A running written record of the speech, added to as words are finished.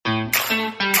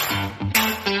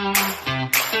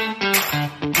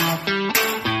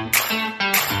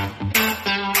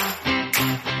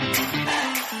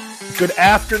Good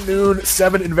afternoon,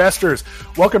 Seven Investors.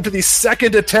 Welcome to the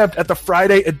second attempt at the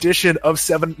Friday edition of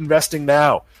Seven Investing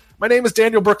Now. My name is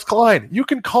Daniel Brooks Klein. You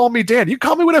can call me Dan. You can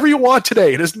call me whatever you want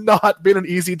today. It has not been an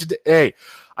easy day.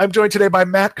 I'm joined today by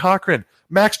Matt Cochran,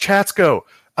 Max Chatsko.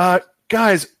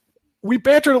 Guys, we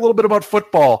bantered a little bit about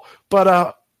football,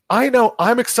 but I know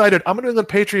I'm excited. I'm an New England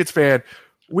Patriots fan.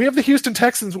 We have the Houston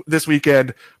Texans this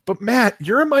weekend, but Matt,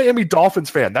 you're a Miami Dolphins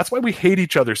fan. That's why we hate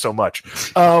each other so much.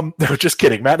 No, just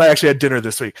kidding. Matt and I actually had dinner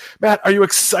this week. Matt, are you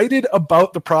excited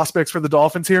about the prospects for the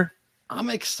Dolphins here? I'm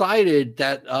excited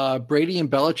that Brady and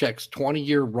Belichick's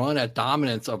 20-year run at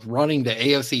dominance of running the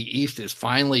AFC East is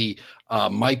finally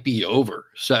might be over.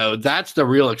 So that's the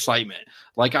real excitement.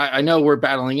 Like, I know we're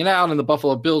battling it out, and the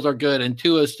Buffalo Bills are good, and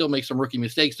Tua still makes some rookie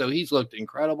mistakes, so he's looked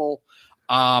incredible.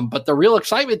 But the real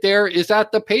excitement there is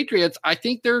that the Patriots, I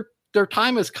think their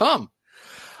time has come.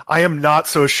 I am not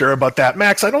so sure about that.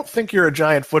 Max, I don't think you're a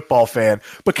giant football fan,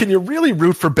 but can you really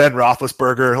root for Ben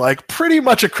Roethlisberger? Like, pretty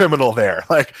much a criminal there.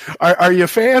 Like, are you a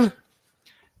fan?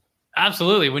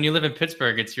 Absolutely. When you live in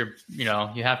Pittsburgh, it's you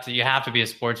have to be a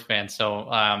sports fan. So,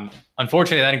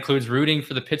 unfortunately, that includes rooting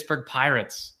for the Pittsburgh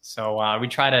Pirates. So we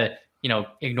try to,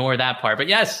 ignore that part. But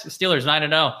yes, Steelers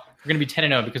 9-0. We're going to be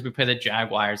 10-0 because we play the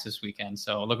Jaguars this weekend.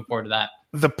 So looking forward to that.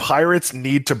 The Pirates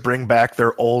need to bring back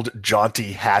their old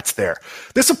jaunty hats there.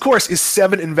 This, of course, is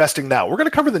Seven Investing Now. We're going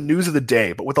to cover the news of the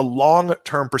day, but with a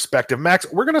long-term perspective.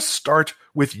 Max, we're going to start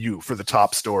with you for the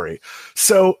top story.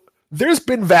 So there's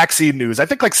been vaccine news. I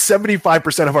think like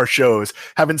 75% of our shows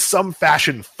have in some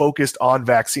fashion focused on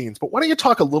vaccines. But why don't you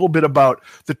talk a little bit about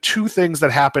the two things that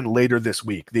happened later this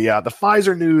week, the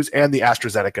Pfizer news and the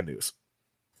AstraZeneca news?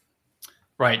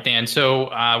 Right, Dan.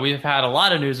 So we've had a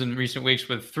lot of news in recent weeks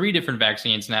with three different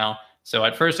vaccines now. So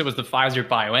at first it was the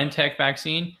Pfizer-BioNTech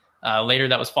vaccine. Later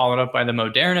that was followed up by the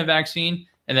Moderna vaccine.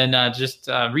 And then just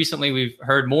recently we've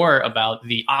heard more about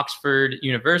the Oxford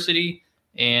University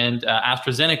and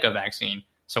AstraZeneca vaccine.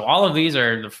 So all of these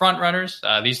are the front runners.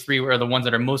 These three are the ones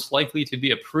that are most likely to be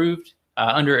approved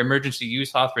under emergency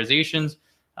use authorizations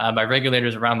by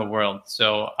regulators around the world.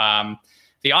 So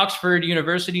the Oxford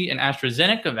University and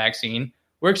AstraZeneca vaccine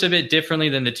works a bit differently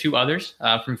than the two others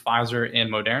from Pfizer and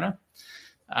Moderna.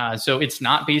 So it's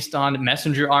not based on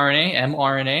messenger RNA,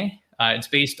 mRNA. It's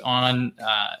based on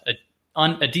a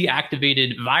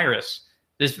deactivated virus.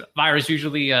 This virus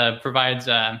usually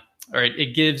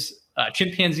it gives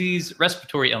chimpanzees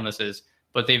respiratory illnesses,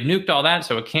 but they've nuked all that,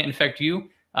 so it can't infect you.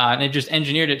 And they just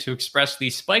engineered it to express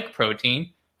the spike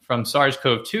protein from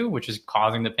SARS-CoV-2, which is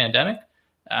causing the pandemic,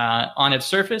 on its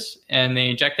surface, and they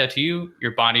inject that to you.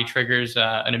 Your body triggers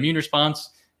an immune response.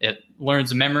 It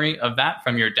learns memory of that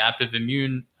from your adaptive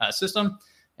immune system,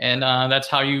 and that's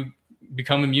how you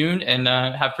become immune and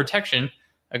have protection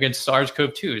against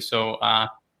SARS-CoV-2.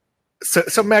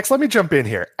 So Max, let me jump in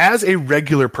here. As a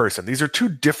regular person, these are two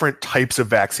different types of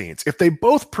vaccines. If they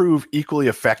both prove equally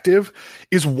effective,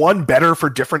 is one better for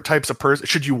different types of persons?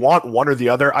 Should you want one or the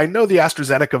other? I know the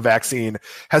AstraZeneca vaccine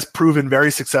has proven very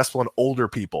successful in older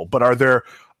people, but are there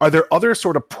other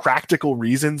sort of practical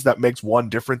reasons that makes one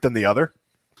different than the other?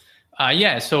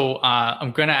 Yeah, so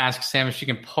I'm going to ask Sam if she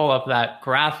can pull up that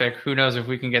graphic. Who knows if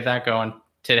we can get that going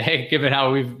today, given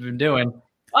how we've been doing.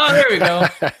 Oh, there we go.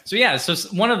 So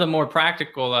one of the more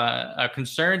practical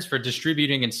concerns for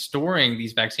distributing and storing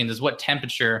these vaccines is what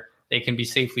temperature they can be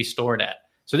safely stored at.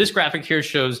 So this graphic here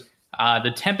shows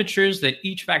the temperatures that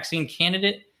each vaccine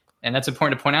candidate, and that's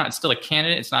important to point out, it's still a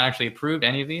candidate, it's not actually approved,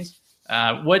 any of these,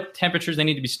 what temperatures they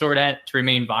need to be stored at to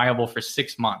remain viable for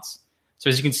 6 months. So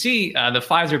as you can see, the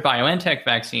Pfizer-BioNTech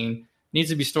vaccine needs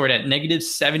to be stored at negative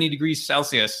 70 degrees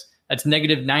Celsius. That's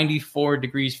negative 94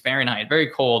 degrees Fahrenheit, very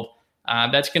cold.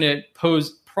 That's going to pose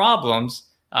problems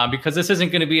because this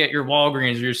isn't going to be at your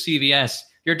Walgreens or your CVS,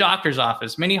 your doctor's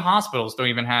office. Many hospitals don't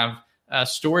even have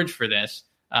storage for this.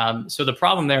 So the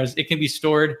problem there is it can be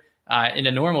stored in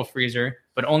a normal freezer,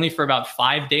 but only for about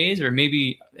 5 days, or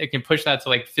maybe it can push that to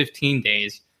like 15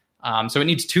 days. So it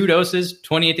needs 2 doses,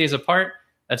 28 days apart.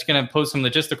 That's going to pose some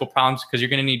logistical problems because you're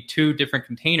going to need 2 different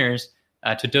containers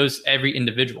to dose every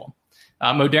individual.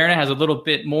 Moderna has a little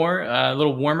bit more, a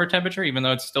little warmer temperature, even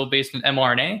though it's still based in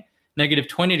mRNA, negative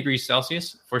 20 degrees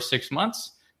Celsius for 6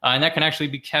 months. And that can actually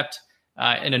be kept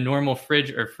in a normal fridge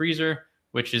or freezer,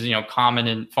 which is common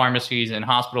in pharmacies and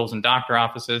hospitals and doctor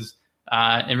offices,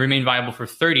 and remain viable for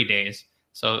 30 days.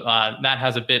 So that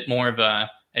has a bit more of a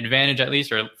advantage, at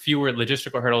least, or fewer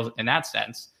logistical hurdles in that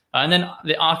sense. And then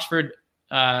the Oxford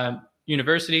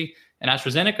University and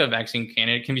AstraZeneca vaccine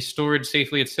candidate can be stored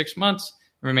safely at 6 months,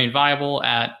 remain viable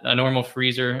at a normal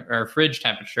freezer or fridge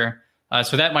temperature.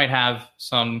 So that might have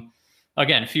some,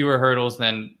 again, fewer hurdles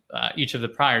than each of the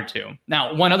prior two.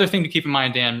 Now, one other thing to keep in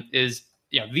mind, Dan, is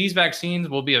these vaccines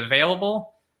will be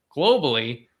available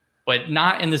globally, but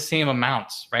not in the same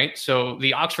amounts, right? So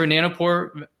the Oxford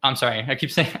Nanopore, I'm sorry,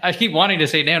 I keep wanting to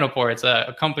say Nanopore. It's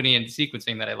a company in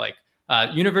sequencing that I like.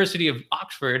 University of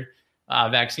Oxford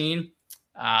vaccine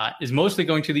is mostly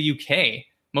going to the UK,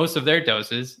 most of their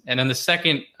doses. And then the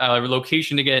second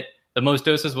location to get the most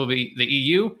doses will be the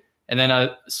EU. And then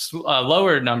a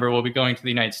lower number will be going to the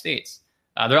United States.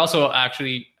 They also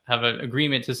actually have an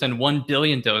agreement to send 1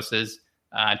 billion doses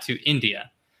to India.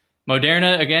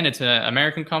 Moderna, again, it's an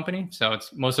American company, so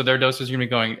most of their doses are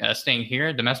going to be staying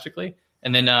here domestically.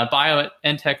 And then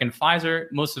BioNTech and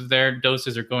Pfizer, most of their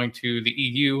doses are going to the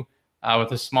EU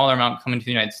with a smaller amount coming to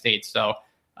the United States. So,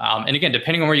 and again,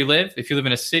 depending on where you live, if you live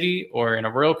in a city or in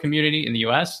a rural community in the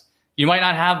U.S., you might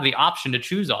not have the option to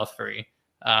choose all three.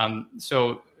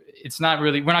 So it's not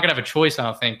really, we're not going to have a choice, I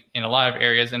don't think, in a lot of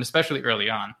areas, and especially early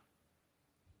on.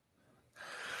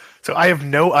 So I have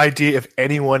no idea if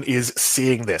anyone is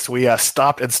seeing this. We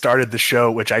stopped and started the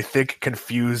show, which I think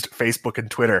confused Facebook and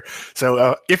Twitter.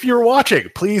 So if you're watching,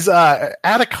 please add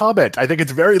a comment. I think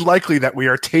it's very likely that we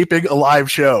are taping a live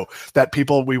show that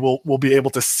people will be able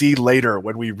to see later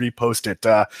when we repost it.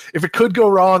 If it could go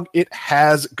wrong, it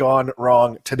has gone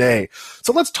wrong today.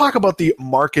 So let's talk about the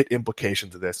market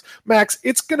implications of this. Max,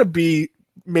 it's going to be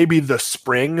maybe the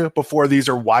spring before these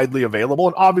are widely available.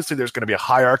 And obviously there's going to be a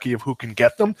hierarchy of who can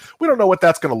get them. We don't know what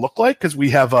that's going to look like because we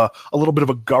have a little bit of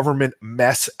a government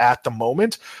mess at the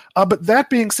moment. But that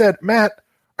being said, Matt,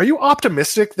 are you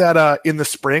optimistic that in the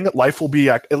spring life will be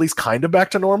at least kind of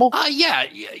back to normal? Yeah.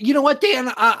 You know what,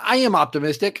 Dan? I am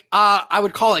optimistic. I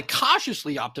would call it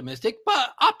cautiously optimistic, but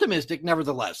optimistic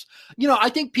nevertheless. I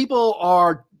think people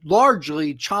are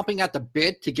largely chomping at the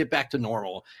bit to get back to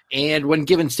normal. And when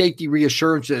given safety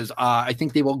reassurances, I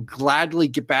think they will gladly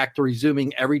get back to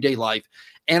resuming everyday life.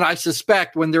 And I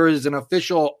suspect when there is an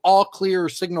official all clear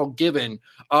signal given,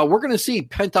 we're going to see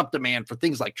pent up demand for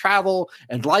things like travel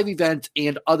and live events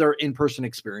and other in-person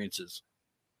experiences.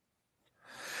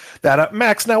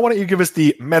 Max, now why don't you give us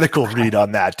the medical read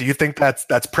on that? Do you think that's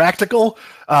practical,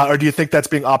 or do you think that's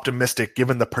being optimistic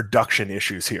given the production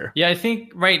issues here? Yeah, I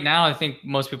think right now,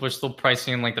 most people are still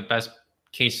pricing in like the best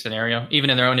case scenario, even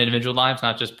in their own individual lives,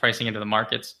 not just pricing into the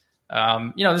markets.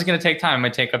 This is going to take time. It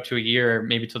might take up to a year,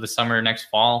 maybe till the summer next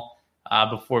fall,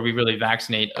 before we really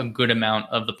vaccinate a good amount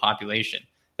of the population.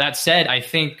 That said, I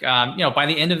think, by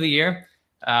the end of the year,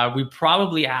 we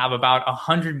probably have about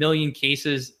 100 million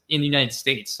cases in the United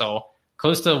States. So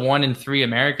close to 1 in 3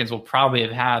 Americans will probably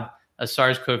have had a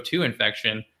SARS-CoV-2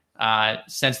 infection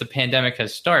since the pandemic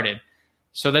has started.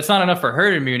 So that's not enough for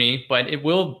herd immunity, but it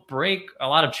will break a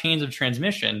lot of chains of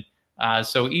transmission.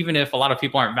 So even if a lot of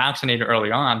people aren't vaccinated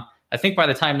early on, I think by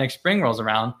the time next spring rolls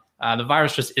around, the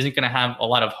virus just isn't going to have a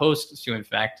lot of hosts to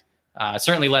infect,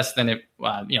 certainly less than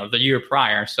the year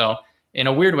prior. So in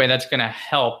a weird way, that's going to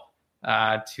help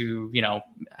to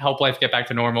help life get back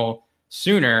to normal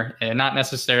sooner, and not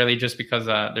necessarily just because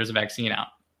there's a vaccine out.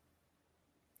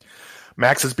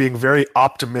 Max is being very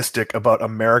optimistic about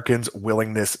Americans'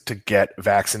 willingness to get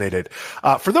vaccinated.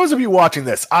 For those of you watching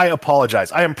this, I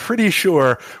apologize. I am pretty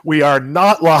sure we are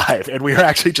not live, and we are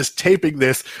actually just taping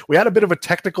this. We had a bit of a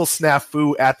technical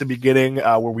snafu at the beginning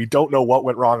where we don't know what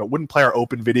went wrong. It wouldn't play our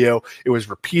open video. It was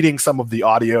repeating some of the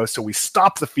audio, so we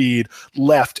stopped the feed,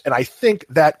 left, and I think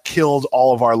that killed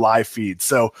all of our live feeds.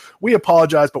 So we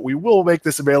apologize, but we will make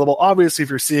this available. Obviously, if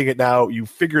you're seeing it now, you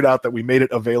figured out that we made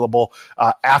it available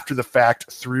after the fact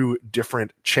through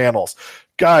different channels.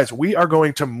 Guys, we are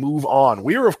going to move on.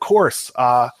 We are, of course,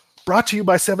 brought to you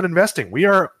by 7 Investing. We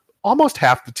are almost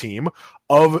half the team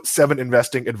of 7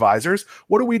 Investing advisors.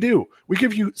 What do? We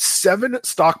give you 7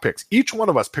 stock picks. Each one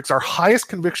of us picks our highest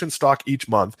conviction stock each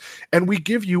month, and we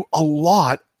give you a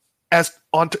lot as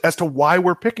to why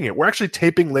we're picking it. We're actually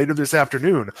taping later this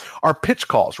afternoon our pitch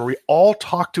calls where we all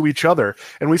talk to each other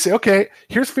and we say, okay,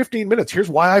 here's 15 minutes. Here's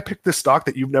why I picked this stock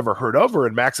that you've never heard of, or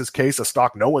in Max's case, a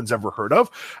stock no one's ever heard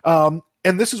of.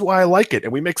 And this is why I like it.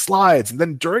 And we make slides. And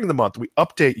then during the month, we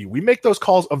update you. We make those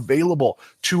calls available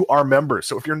to our members.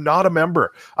 So if you're not a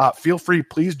member, feel free,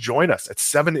 please join us at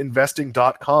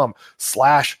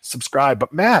 7investing.com/subscribe.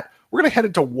 But Matt, we're going to head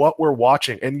into what we're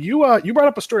watching. And you brought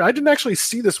up a story. I didn't actually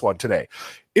see this one today.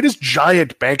 It is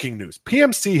giant banking news.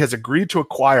 PMC has agreed to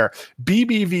acquire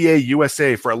BBVA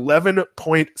USA for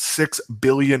 $11.6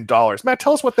 billion. Matt,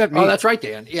 tell us what that means. Oh, that's right,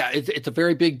 Dan. Yeah, it's a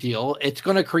very big deal. It's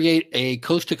going to create a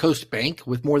coast-to-coast bank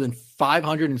with more than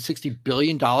 $560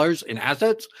 billion in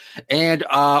assets and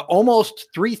almost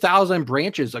 3,000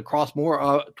 branches across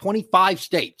 25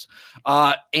 states.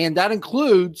 And that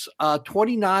includes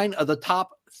 29 of the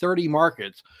top 30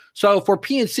 markets. So for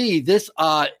PNC, this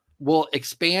will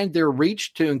expand their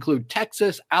reach to include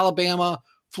Texas, Alabama,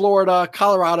 Florida,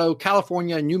 Colorado,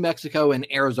 California, New Mexico, and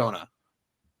Arizona.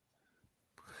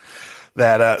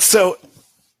 So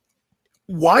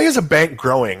why is a bank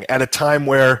growing at a time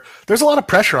where there's a lot of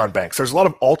pressure on banks? There's a lot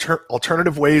of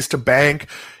alternative ways to bank.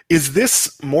 Is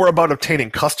this more about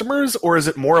obtaining customers, or is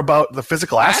it more about the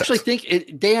physical assets? I actually think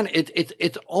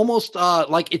it's almost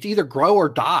like it's either grow or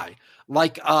die.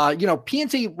 Like,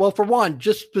 PNC, well, for one,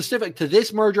 just specific to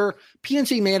this merger,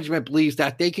 PNC management believes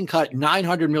that they can cut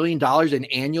 $900 million in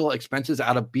annual expenses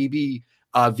out of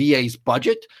BBVA's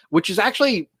budget, which is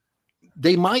actually,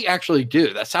 they might actually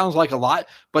do. That sounds like a lot,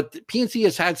 but PNC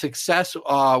has had success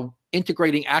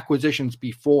integrating acquisitions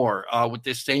before with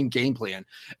this same game plan.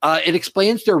 It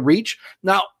expands their reach.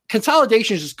 Now,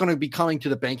 consolidation is just going to be coming to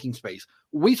the banking space.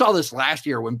 We saw this last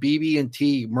year when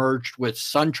BB&T merged with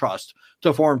SunTrust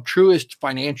to form Truist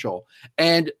Financial.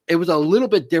 And it was a little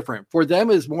bit different. For them,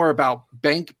 it's more about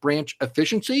bank branch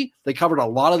efficiency. They covered a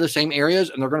lot of the same areas,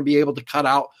 and they're going to be able to cut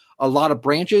out a lot of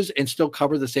branches and still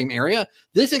cover the same area.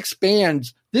 This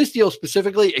deal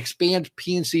specifically expands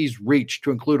PNC's reach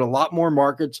to include a lot more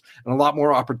markets and a lot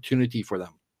more opportunity for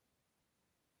them.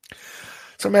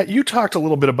 So, Matt, you talked a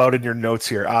little bit about in your notes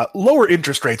here. Lower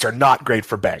interest rates are not great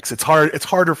for banks. It's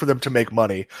harder for them to make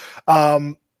money.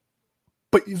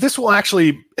 But this will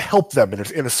actually help them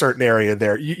in a certain area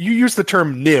there. You use the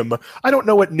term NIM. I don't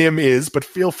know what NIM is, but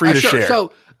feel free to share.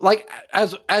 So, like,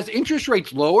 as interest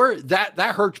rates lower, that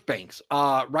hurts banks,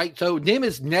 right? So NIM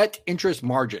is net interest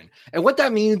margin. And what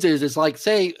that means is like,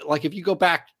 say, like if you go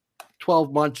back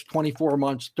 12 months, 24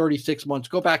 months, 36 months,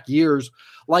 go back years,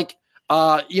 like,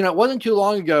 it wasn't too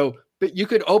long ago, but you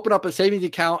could open up a savings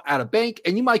account at a bank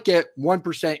and you might get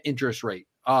 1% interest rate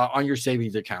on your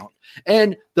savings account.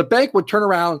 And the bank would turn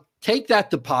around, take that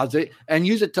deposit and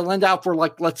use it to lend out for,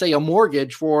 like, let's say a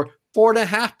mortgage for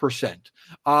 4.5%.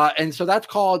 And so that's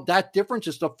called, that difference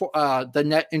is the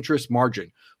net interest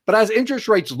margin. But as interest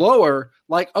rates lower,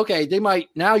 like, okay,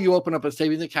 now you open up a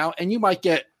savings account and you might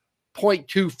get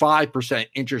 0.25%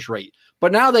 interest rate.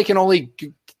 But now they can only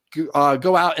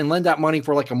go out and lend that money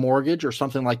for like a mortgage or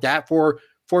something like that for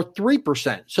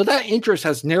 3%. So that interest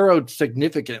has narrowed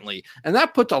significantly, and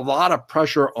that puts a lot of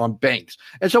pressure on banks.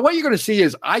 And so what you're going to see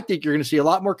is, I think you're going to see a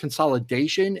lot more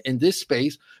consolidation in this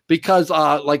space because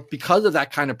of that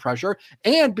kind of pressure,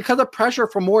 and because of pressure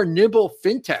from more nimble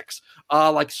fintechs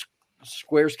like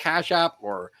Square's Cash App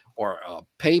or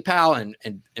PayPal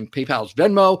and PayPal's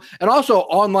Venmo, and also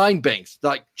online banks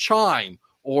like Chime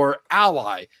or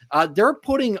Ally. They're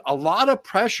putting a lot of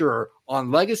pressure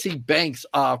on legacy banks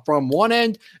from one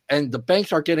end, and the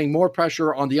banks are getting more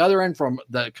pressure on the other end from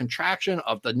the contraction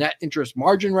of the net interest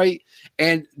margin rate,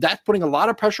 and that's putting a lot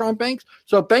of pressure on banks.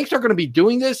 So banks are going to be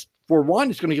doing this. For one,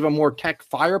 it's going to give them more tech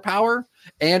firepower,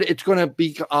 and it's going to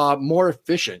be more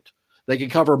efficient. They can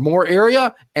cover more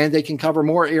area, and they can cover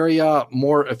more area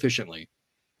more efficiently.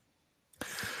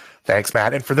 Thanks,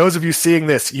 Matt. And for those of you seeing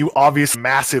this, you obviously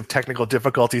massive technical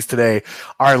difficulties today.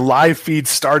 Our live feed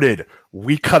started.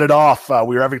 We cut it off.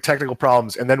 We were having technical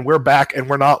problems, and then we're back and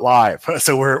we're not live.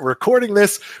 So we're recording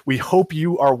this. We hope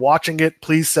you are watching it.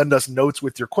 Please send us notes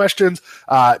with your questions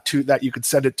that you can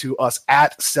send it to us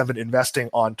at 7investing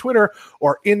on Twitter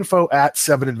or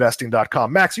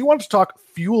info@7investing.com. Max, you wanted to talk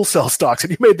fuel cell stocks,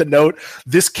 and you made the note,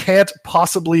 this can't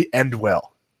possibly end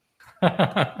well.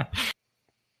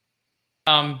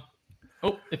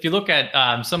 If you look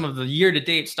at some of the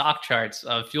year-to-date stock charts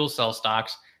of fuel cell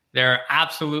stocks, they're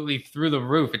absolutely through the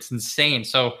roof. It's insane.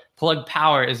 So Plug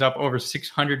Power is up over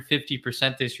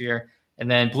 650% this year. And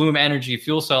then Bloom Energy,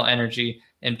 Fuel Cell Energy,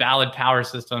 and Ballard Power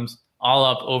Systems all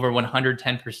up over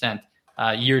 110%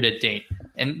 year-to-date.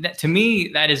 And to me,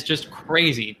 that is just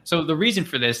crazy. So the reason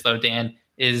for this, though, Dan,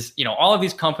 is all of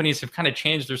these companies have kind of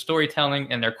changed their storytelling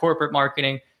and their corporate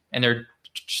marketing, and they're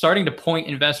starting to point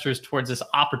investors towards this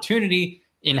opportunity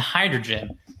in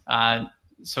hydrogen.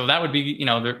 So that would be,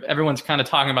 everyone's kind of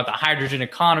talking about the hydrogen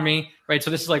economy, right?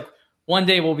 So this is like, one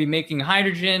day we'll be making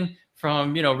hydrogen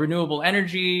from, renewable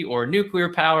energy or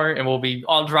nuclear power, and we'll be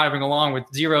all driving along with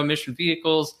zero emission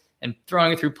vehicles and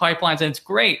throwing it through pipelines. And it's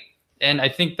great. And I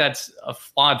think that's a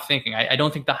flawed thinking. I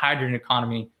don't think the hydrogen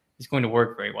economy is going to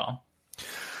work very well.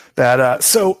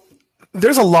 So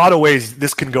there's a lot of ways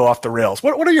this can go off the rails.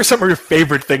 What are some of your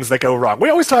favorite things that go wrong? We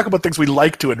always talk about things we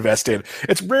like to invest in.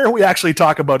 It's rare we actually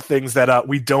talk about things that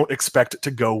we don't expect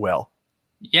to go well.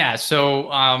 Yeah. So,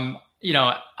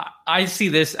 I see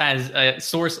this as a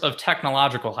source of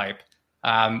technological hype.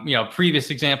 Previous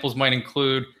examples might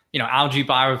include, algae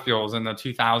biofuels in the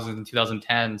 2000s and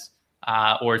 2010s.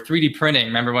 or 3D printing.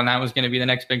 Remember when that was going to be the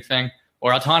next big thing?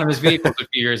 Or autonomous vehicles a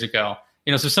few years ago.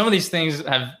 So some of these things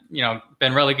have,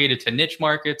 been relegated to niche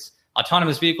markets.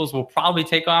 Autonomous vehicles will probably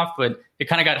take off, but it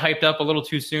kind of got hyped up a little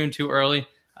too soon, too early.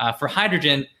 For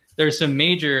hydrogen, there's some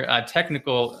major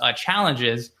technical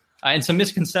challenges and some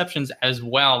misconceptions as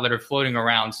well that are floating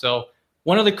around. So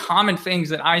one of the common things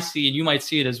that I see, and you might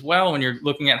see it as well when you're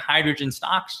looking at hydrogen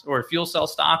stocks or fuel cell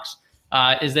stocks,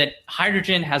 is that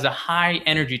hydrogen has a high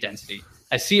energy density.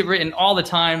 I see it written all the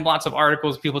time, lots of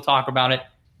articles, people talk about it,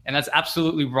 and that's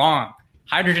absolutely wrong.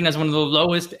 Hydrogen has one of the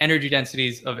lowest energy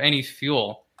densities of any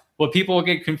fuel. What people will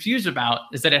get confused about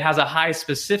is that it has a high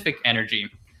specific energy.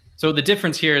 So the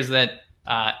difference here is that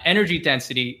energy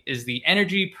density is the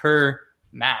energy per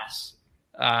mass.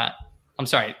 Energy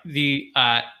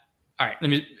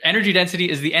density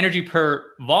is the energy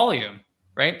per volume,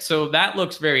 right? So that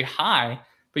looks very high,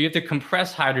 but you have to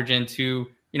compress hydrogen to,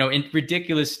 in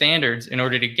ridiculous standards in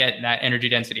order to get that energy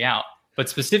density out. But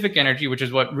specific energy, which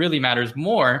is what really matters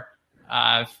more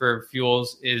for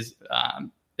fuels, is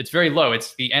it's very low.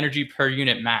 It's the energy per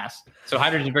unit mass. So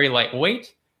hydrogen is very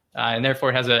lightweight, and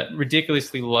therefore it has a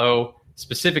ridiculously low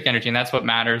specific energy, and that's what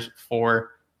matters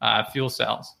for fuel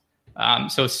cells.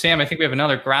 So Sam, I think we have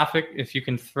another graphic, if you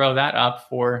can throw that up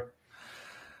for...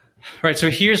 Right, so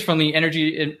here's from the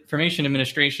Energy Information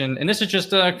Administration, and this is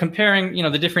just comparing,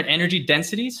 the different energy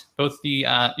densities. Both the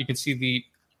you can see the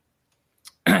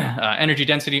energy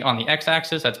density on the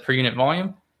x-axis, that's per unit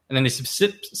volume, and then the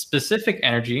specific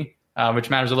energy, which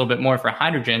matters a little bit more for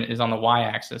hydrogen, is on the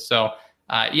y-axis. So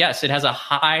yes, it has a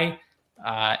high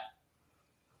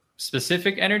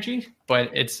specific energy, but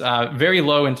it's very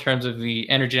low in terms of the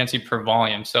energy density per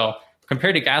volume. So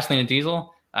compared to gasoline and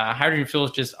diesel, hydrogen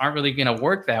fuels just aren't really going to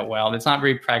work that well. It's not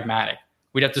very pragmatic.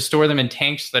 We'd have to store them in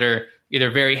tanks that are either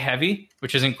very heavy,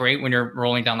 which isn't great when you're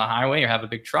rolling down the highway or have a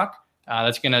big truck.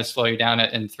 That's going to slow you down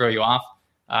and throw you off.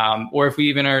 Or if we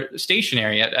even are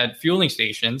stationary at fueling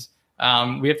stations,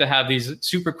 we have to have these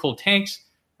super cool tanks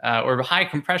or high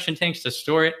compression tanks to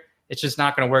store it. It's just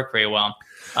not going to work very well.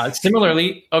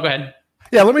 Similarly, go ahead.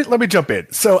 Yeah, let me jump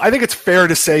in. So I think it's fair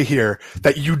to say here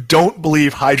that you don't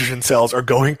believe hydrogen cells are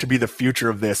going to be the future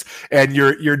of this, and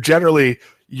you're generally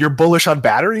bullish on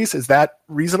batteries. Is that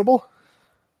reasonable?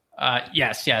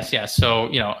 Yes. So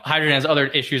hydrogen has other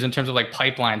issues in terms of like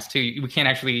pipelines too. We can't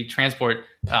actually transport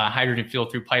hydrogen fuel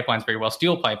through pipelines very well,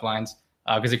 steel pipelines,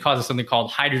 because it causes something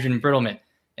called hydrogen embrittlement.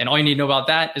 And all you need to know about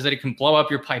that is that it can blow up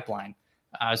your pipeline.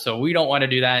 So we don't want to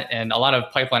do that, and a lot of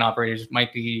pipeline operators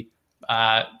might be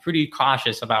pretty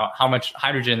cautious about how much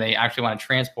hydrogen they actually want to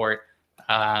transport,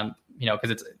 because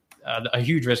it's a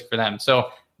huge risk for them. So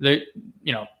the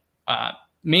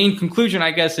main conclusion,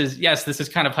 I guess, is yes, this is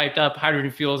kind of hyped up.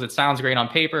 Hydrogen fuels, it sounds great on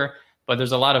paper, but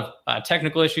there's a lot of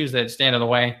technical issues that stand in the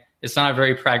way. It's not a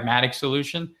very pragmatic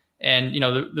solution. And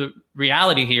the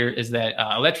reality here is that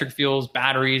electric fuels,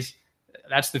 batteries,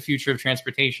 that's the future of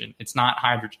transportation. It's not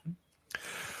hydrogen.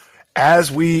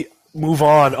 As we move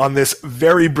on this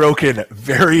very broken,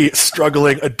 very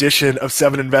struggling edition of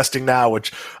 7 Investing Now,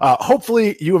 which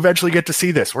hopefully you eventually get to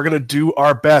see this. We're going to do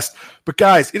our best. But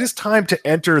guys, it is time to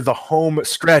enter the home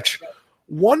stretch.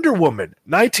 Wonder Woman,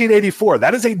 1984.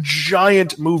 That is a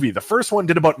giant movie. The first one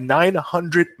did about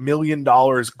 $900 million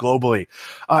globally.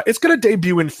 It's going to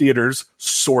debut in theaters,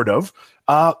 sort of,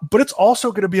 but it's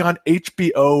also going to be on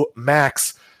HBO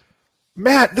Max.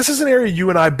 Matt, this is an area you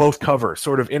and I both cover,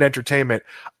 sort of in entertainment.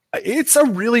 It's a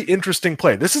really interesting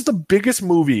play. This is the biggest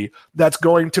movie that's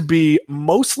going to be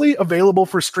mostly available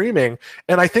for streaming.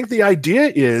 And I think the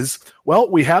idea is, well,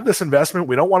 we have this investment.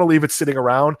 We don't want to leave it sitting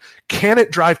around. Can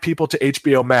it drive people to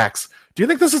HBO Max? Do you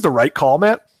think this is the right call,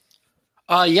 Matt?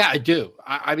 Yeah, I do.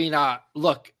 I mean,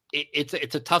 look, it's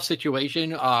a tough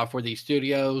situation for these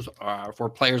studios, for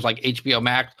players like HBO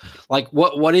Max. Like,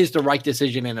 what is the right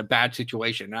decision in a bad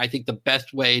situation? And I think the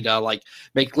best way to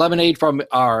make lemonade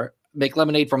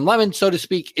from lemon, so to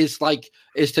speak, is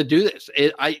to do this.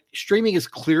 Streaming is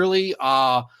clearly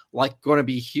going to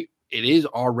be it is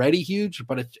already huge,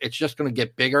 but it's just going to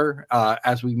get bigger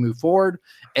as we move forward.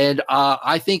 And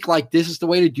I think this is the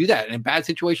way to do that. In a bad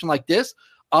situation like this,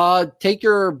 take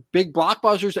your big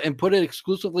blockbusters and put it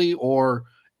exclusively or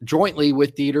jointly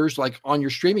with theaters, on your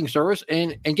streaming service,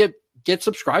 and get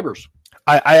subscribers.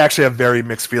 I actually have very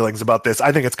mixed feelings about this.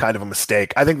 I think it's kind of a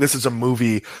mistake. I think this is a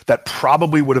movie that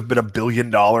probably would have been $1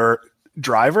 billion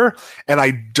driver, and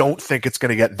I don't think it's going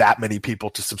to get that many people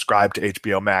to subscribe to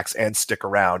HBO Max and stick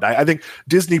around. I think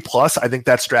Disney Plus, I think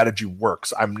that strategy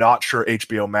works. I'm not sure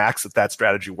HBO Max that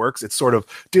strategy works. It's sort of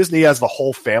Disney as the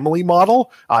whole family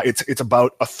model. It's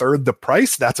about a third the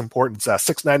price. That's important. It's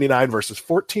 $6.99 versus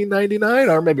 $14.99,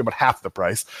 or maybe about half the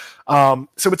price. So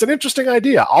it's an interesting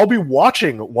idea. I'll be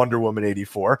watching Wonder Woman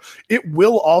 84. It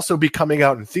will also be coming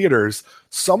out in theaters.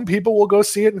 Some people will go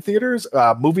see it in theaters.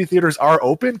 Movie theaters are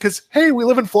open because, hey, we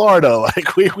live in Florida.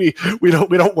 Like we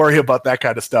don't worry about that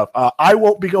kind of stuff. I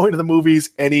won't be going to the movies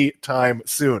anytime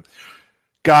soon.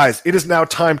 Guys, it is now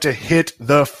time to hit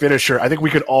the finisher. I think we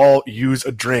could all use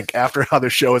a drink after how the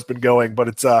show has been going, but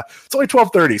it's only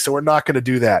 12:30, so we're not going to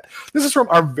do that. This is from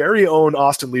our very own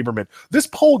Austin Lieberman. This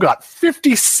poll got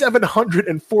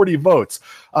 5,740 votes.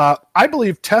 I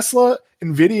believe Tesla,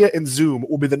 NVIDIA, and Zoom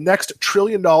will be the next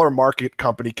trillion-dollar market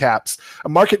cap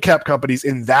companies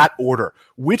in that order.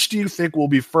 Which do you think will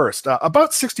be first?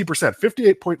 About 60%,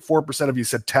 58.4% of you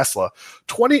said Tesla,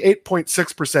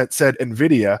 28.6% said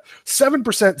NVIDIA,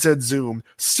 7% said Zoom,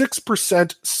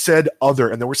 6% said other,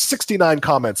 and there were 69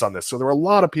 comments on this, so there were a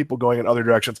lot of people going in other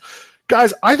directions.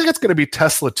 Guys, I think it's going to be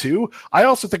Tesla too. I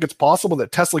also think it's possible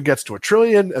that Tesla gets to $1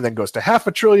 trillion and then goes to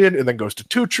 $500 billion and then goes to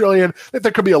 $2 trillion. I think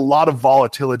there could be a lot of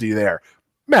volatility there.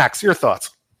 Max, your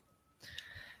thoughts?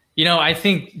 I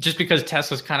think just because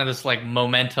Tesla's kind of this like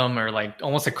momentum or like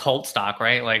almost a cult stock,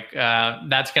 right? Like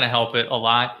that's going to help it a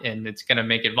lot and it's going to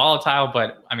make it volatile.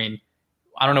 But I mean,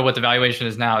 I don't know what the valuation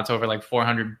is now. It's over like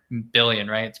 400 billion,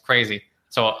 right? It's crazy.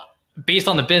 So based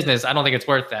on the business, I don't think it's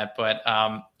worth that. But,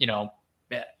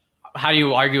 how do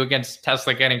you argue against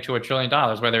Tesla getting to $1 trillion,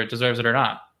 whether it deserves it or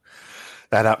not?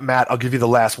 And Matt, I'll give you the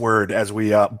last word as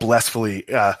we blissfully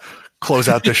close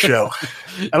out this show.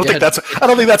 I don't think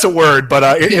that's a word,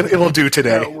 but it will do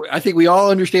today. I think we all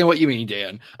understand what you mean,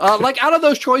 Dan. Like out of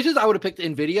those choices, I would have picked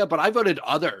NVIDIA, but I voted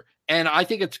other, and I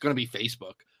think it's going to be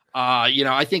Facebook.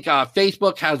 I think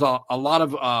Facebook has a lot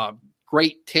of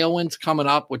great tailwinds coming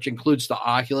up, which includes the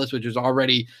Oculus, which is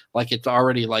already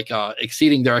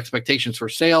exceeding their expectations for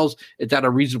sales. It's at a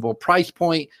reasonable price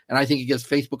point, and I think it gives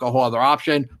Facebook a whole other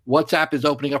option. WhatsApp is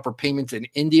opening up for payments in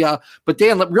India. But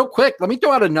Dan, real quick, let me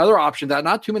throw out another option that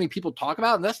not too many people talk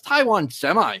about, and that's Taiwan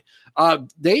Semi.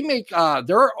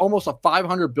 They're almost a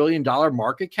 $500 billion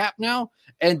market cap now,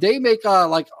 and they make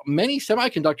like many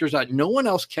semiconductors that no one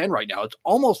else can right now. It's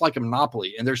almost like a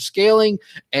monopoly, and they're scaling,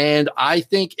 and I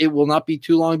think it will not be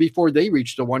too long before they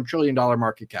reach the $1 trillion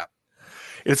market cap.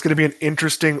 It's going to be an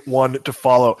interesting one to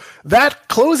follow. That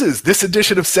closes this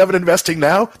edition of 7 Investing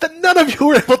Now that none of you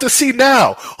were able to see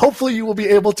now. Hopefully you will be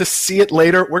able to see it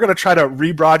later. We're going to try to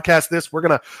rebroadcast this. We're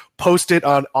going to post it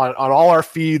on all our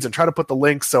feeds and try to put the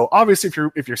links. So obviously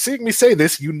if you're seeing me say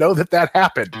this, you know that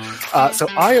happened. So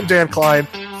I am Dan Klein.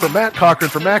 For Matt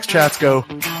Cochran, for Max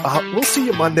Chatsko, we'll see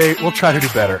you Monday. We'll try to do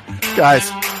better.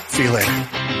 Guys, see you later.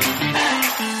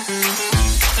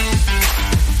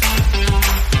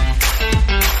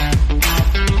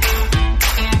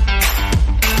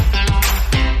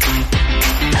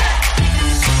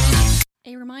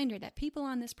 Reminder that people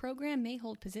on this program may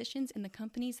hold positions in the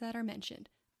companies that are mentioned.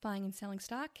 Buying and selling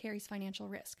stock carries financial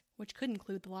risk, which could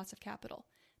include the loss of capital.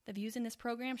 The views in this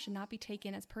program should not be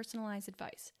taken as personalized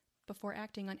advice. Before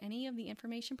acting on any of the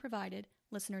information provided,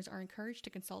 listeners are encouraged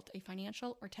to consult a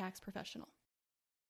financial or tax professional.